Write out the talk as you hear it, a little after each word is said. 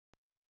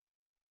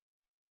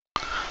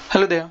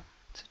Hello there.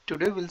 So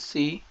today we'll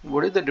see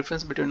what is the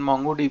difference between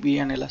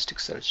MongoDB and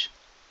Elasticsearch.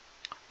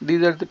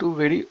 These are the two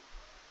very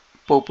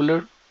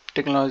popular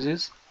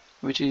technologies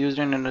which is used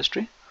in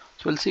industry.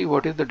 So we'll see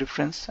what is the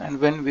difference and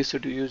when we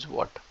should use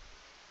what.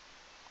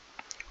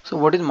 So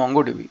what is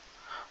MongoDB?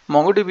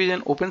 MongoDB is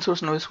an open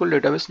source NoSQL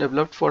database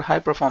developed for high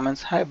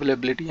performance, high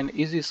availability and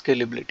easy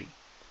scalability.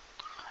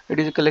 It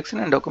is a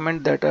collection and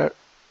document that are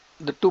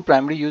the two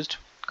primary used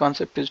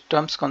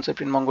terms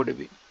concept in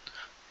MongoDB.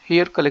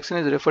 Here collection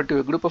is referred to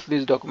a group of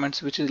these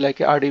documents which is like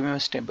a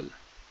RDBMS table.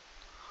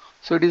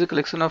 So it is a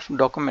collection of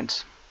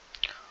documents.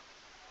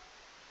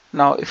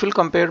 Now if we'll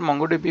compare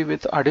MongoDB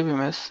with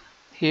RDBMS,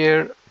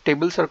 here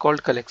tables are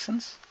called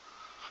collections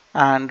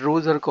and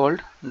rows are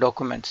called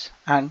documents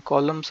and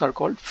columns are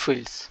called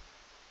fields.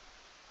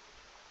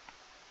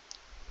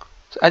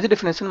 So as a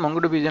definition,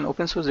 MongoDB is an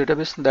open source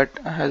database that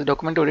has a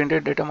document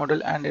oriented data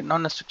model and a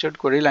non-structured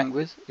query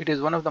language. It is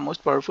one of the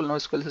most powerful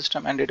NoSQL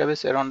system and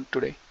database around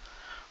today.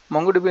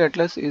 MongoDB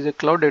Atlas is a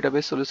cloud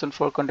database solution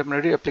for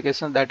contemporary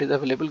applications that is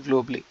available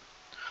globally.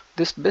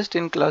 This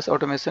best-in-class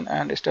automation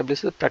and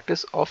establishes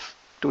practice of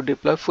to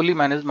deploy fully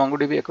managed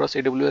MongoDB across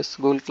AWS,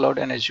 Google Cloud,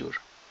 and Azure.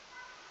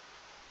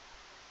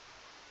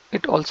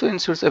 It also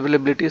ensures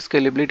availability,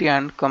 scalability,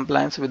 and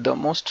compliance with the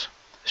most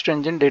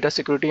stringent data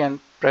security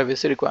and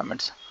privacy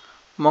requirements.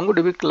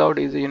 MongoDB Cloud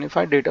is a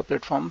unified data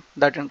platform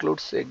that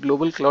includes a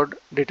global cloud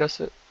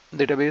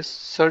database,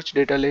 search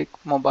data lake,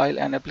 mobile,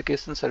 and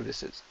application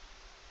services.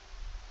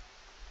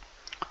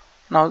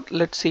 Now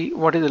let's see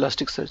what is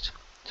Elasticsearch.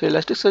 So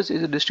Elasticsearch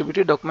is a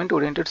distributed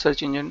document-oriented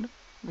search engine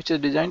which is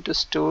designed to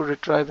store,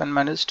 retrieve, and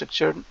manage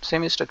structured,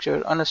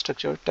 semi-structured,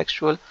 unstructured,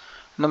 textual,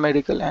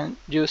 numerical, and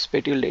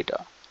geospatial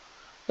data.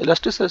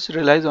 Elasticsearch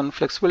relies on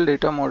flexible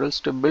data models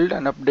to build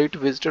and update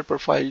visitor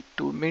profile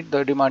to meet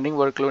the demanding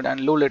workload and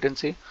low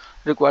latency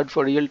required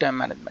for real-time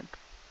management.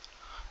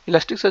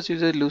 Elasticsearch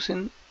uses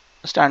Lucene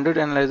standard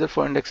analyzer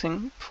for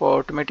indexing, for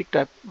automatic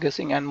type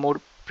guessing, and more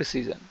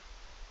precision.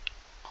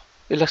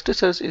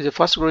 Elasticsearch is a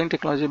fast-growing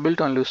technology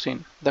built on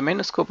Lucene. The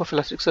main scope of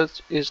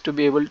Elasticsearch is to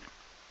be able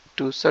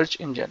to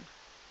search engine.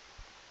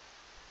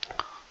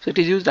 So it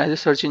is used as a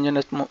search engine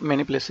at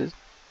many places.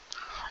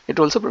 It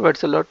also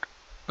provides a lot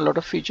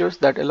of features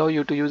that allow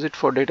you to use it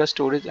for data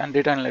storage and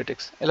data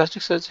analytics.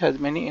 Elasticsearch has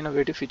many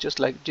innovative features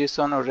like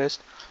JSON or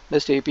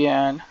REST API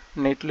and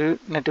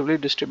natively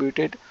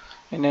distributed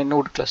in a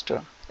node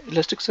cluster.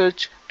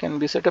 Elasticsearch can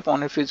be set up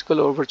on a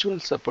physical or virtual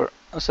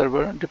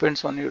server,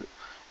 depends on your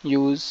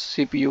use,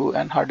 CPU,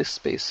 and hard disk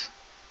space.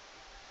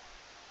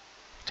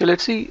 So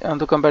let's see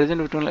the comparison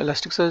between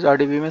Elasticsearch,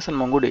 RDBMS, and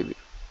MongoDB.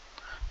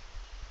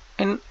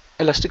 In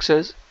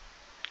Elasticsearch,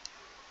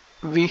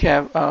 we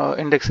have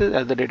indexes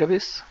as the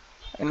database.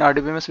 In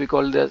RDBMS, we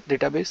call the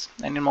database,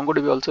 and in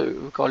MongoDB also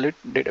we call it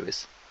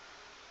database.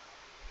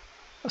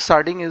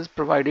 Sorting is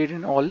provided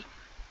in all,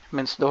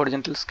 means the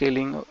horizontal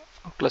scaling or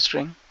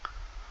clustering.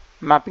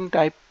 Mapping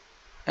type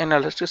in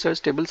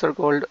Elasticsearch, tables are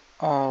called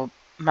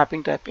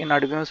mapping type. In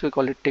RDBMS, we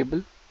call it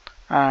table,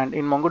 and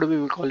in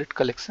MongoDB we call it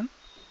collection.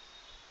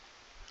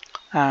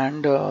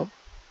 And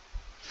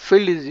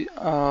field is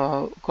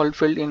called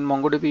field in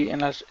MongoDB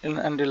and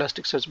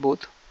Elasticsearch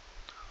both.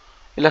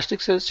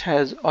 Elasticsearch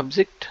has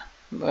object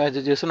as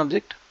a JSON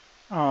object.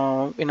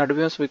 In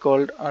RDBMS we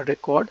called a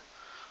record,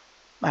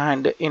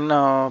 and in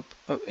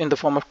the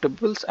form of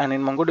tables, and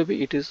in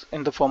MongoDB it is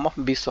in the form of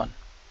BSON.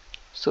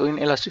 So in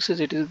Elasticsearch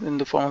it is in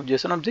the form of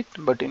JSON object,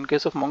 but in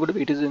case of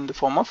MongoDB it is in the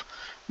form of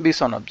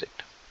BSON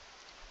object.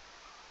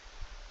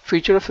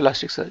 Feature of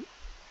Elasticsearch.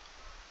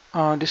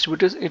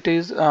 Distributors, it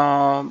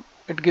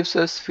gives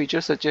us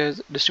features such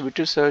as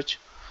distributed search,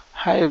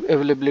 high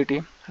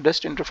availability,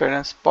 REST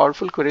interference,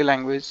 powerful query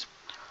language,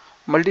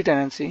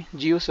 multi-tenancy,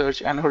 geo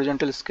search, and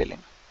horizontal scaling.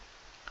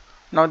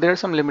 Now there are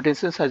some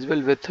limitations as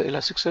well with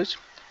Elasticsearch.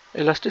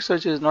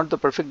 Elasticsearch is not the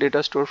perfect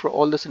data store for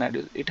all the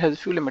scenarios. It has a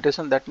few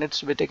limitations that needs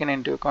to be taken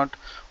into account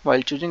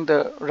while choosing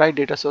the right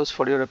data source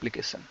for your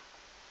application.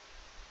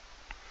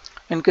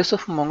 In case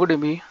of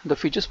MongoDB, the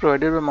features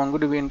provided by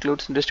MongoDB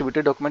includes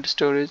distributed document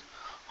storage,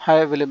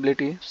 high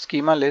availability,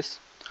 schema-less,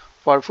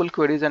 powerful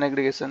queries and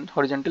aggregation,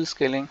 horizontal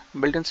scaling,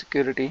 built-in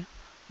security,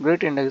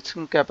 great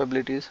indexing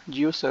capabilities,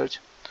 geo-search,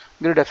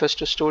 gridfs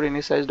to store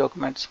any size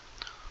documents.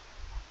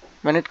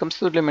 When it comes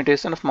to the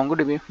limitation of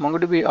MongoDB,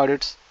 MongoDB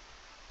audits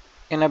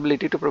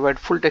inability to provide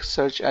full text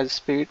search as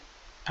speed,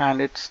 and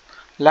it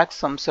lacks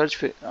some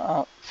search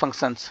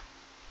functions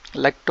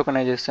like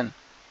tokenization.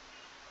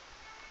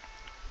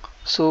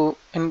 So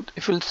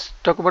if we'll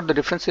talk about the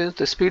differences,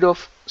 the speed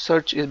of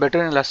search is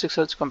better in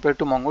Elasticsearch compared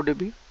to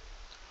MongoDB.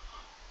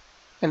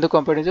 In the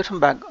comparison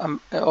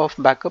of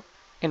backup,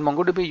 in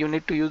MongoDB you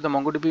need to use the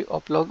MongoDB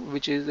oplog,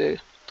 which is a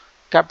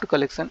capped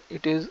collection.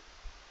 It is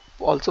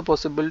also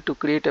possible to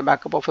create a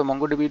backup of a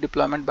MongoDB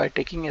deployment by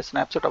taking a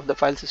snapshot of the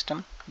file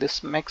system.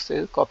 This makes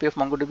a copy of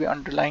MongoDB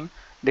underlying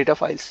data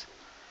files.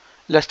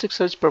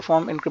 Elasticsearch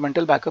performs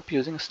incremental backup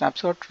using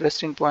snapshot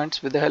REST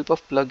endpoints with the help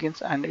of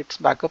plugins, and its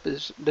backup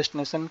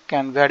destination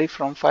can vary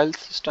from file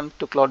system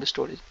to cloud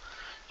storage.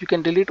 You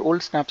can delete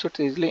old snapshots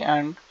easily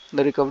and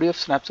The recovery of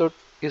snapshot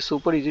is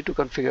super easy to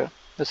configure.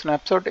 The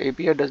snapshot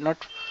API does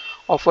not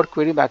offer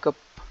query backup.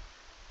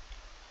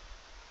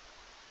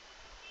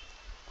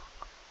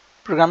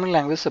 Programming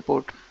language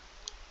support.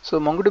 So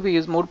MongoDB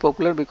is more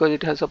popular because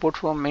it has support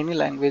for many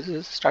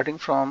languages starting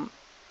from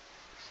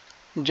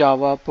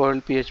Java,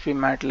 Perl, PHP,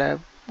 MATLAB,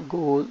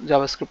 Go,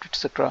 JavaScript,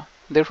 etc.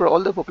 Therefore,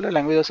 all the popular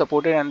languages are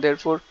supported, and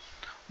therefore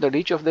the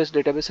reach of this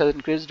database has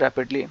increased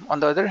rapidly. On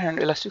the other hand,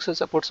 Elasticsearch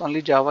supports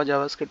only Java,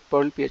 JavaScript,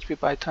 Perl, PHP,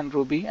 Python,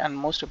 Ruby, and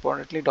most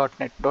importantly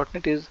 .NET.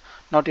 .NET is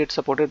not yet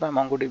supported by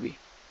MongoDB.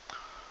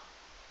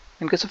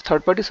 In case of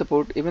third-party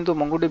support, even though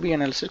MongoDB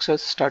and Elasticsearch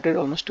started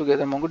almost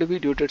together,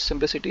 MongoDB, due to its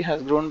simplicity,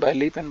 has grown by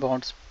leap and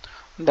bounds.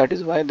 That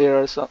is why there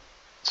are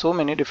so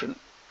many different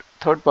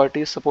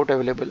third-party support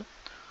available.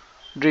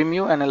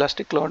 Dreamview and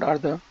Elastic Cloud are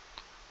the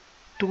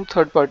two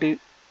third-party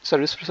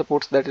service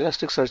supports that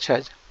Elasticsearch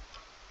has.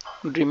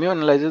 Dreamview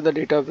analyzes the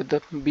data with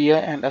the BI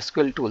and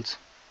SQL tools.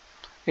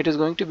 It is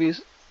going to be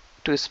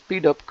to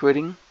speed up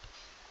querying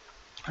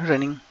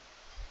running.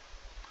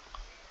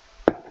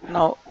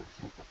 Now,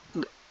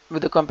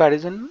 with the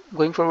comparison,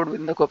 going forward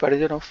with the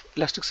comparison of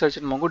Elasticsearch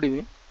and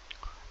MongoDB.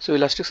 So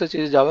Elasticsearch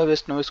is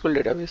Java-based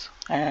NoSQL database,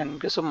 and in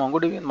case of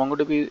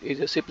MongoDB is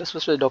a C++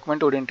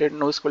 document-oriented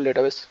NoSQL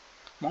database.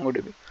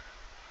 MongoDB.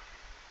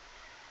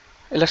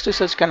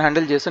 Elasticsearch can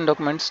handle JSON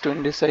documents to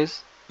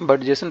indicize,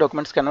 but JSON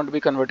documents cannot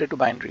be converted to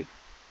binary.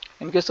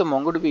 In case of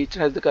MongoDB, it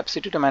has the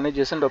capacity to manage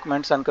JSON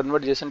documents and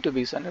convert JSON to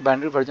BSON, a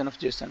binary version of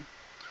JSON.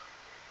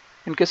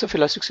 In case of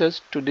Elasticsearch,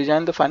 to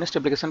design the finest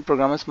application,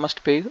 programmers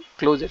must pay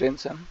close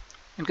attention.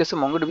 In case of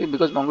MongoDB,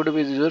 because MongoDB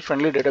is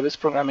user-friendly database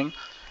programming,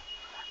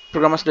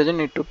 programmers doesn't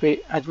need to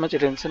pay as much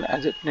attention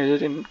as it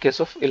needed in case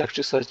of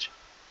Elasticsearch.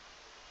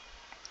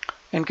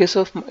 In case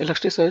of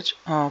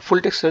Elasticsearch,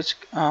 full text search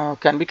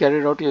can be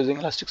carried out using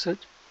Elasticsearch.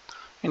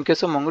 In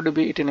case of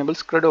MongoDB, it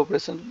enables CRUD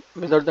operations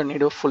without the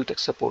need of full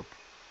text support.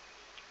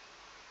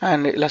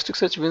 And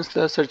Elasticsearch wins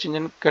the search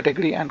engine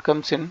category and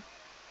comes in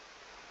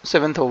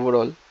 7th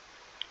overall.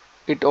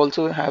 It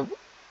also have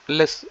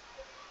less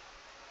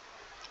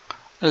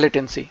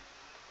latency.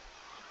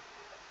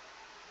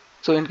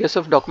 So in case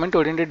of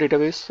document-oriented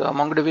database,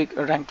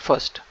 MongoDB ranked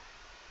first.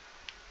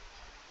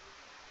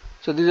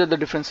 So these are the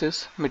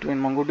differences between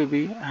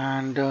MongoDB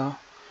and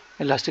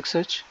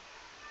Elasticsearch.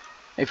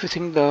 If you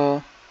think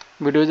the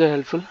videos are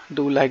helpful,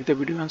 do like the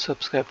video and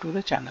subscribe to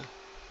the channel.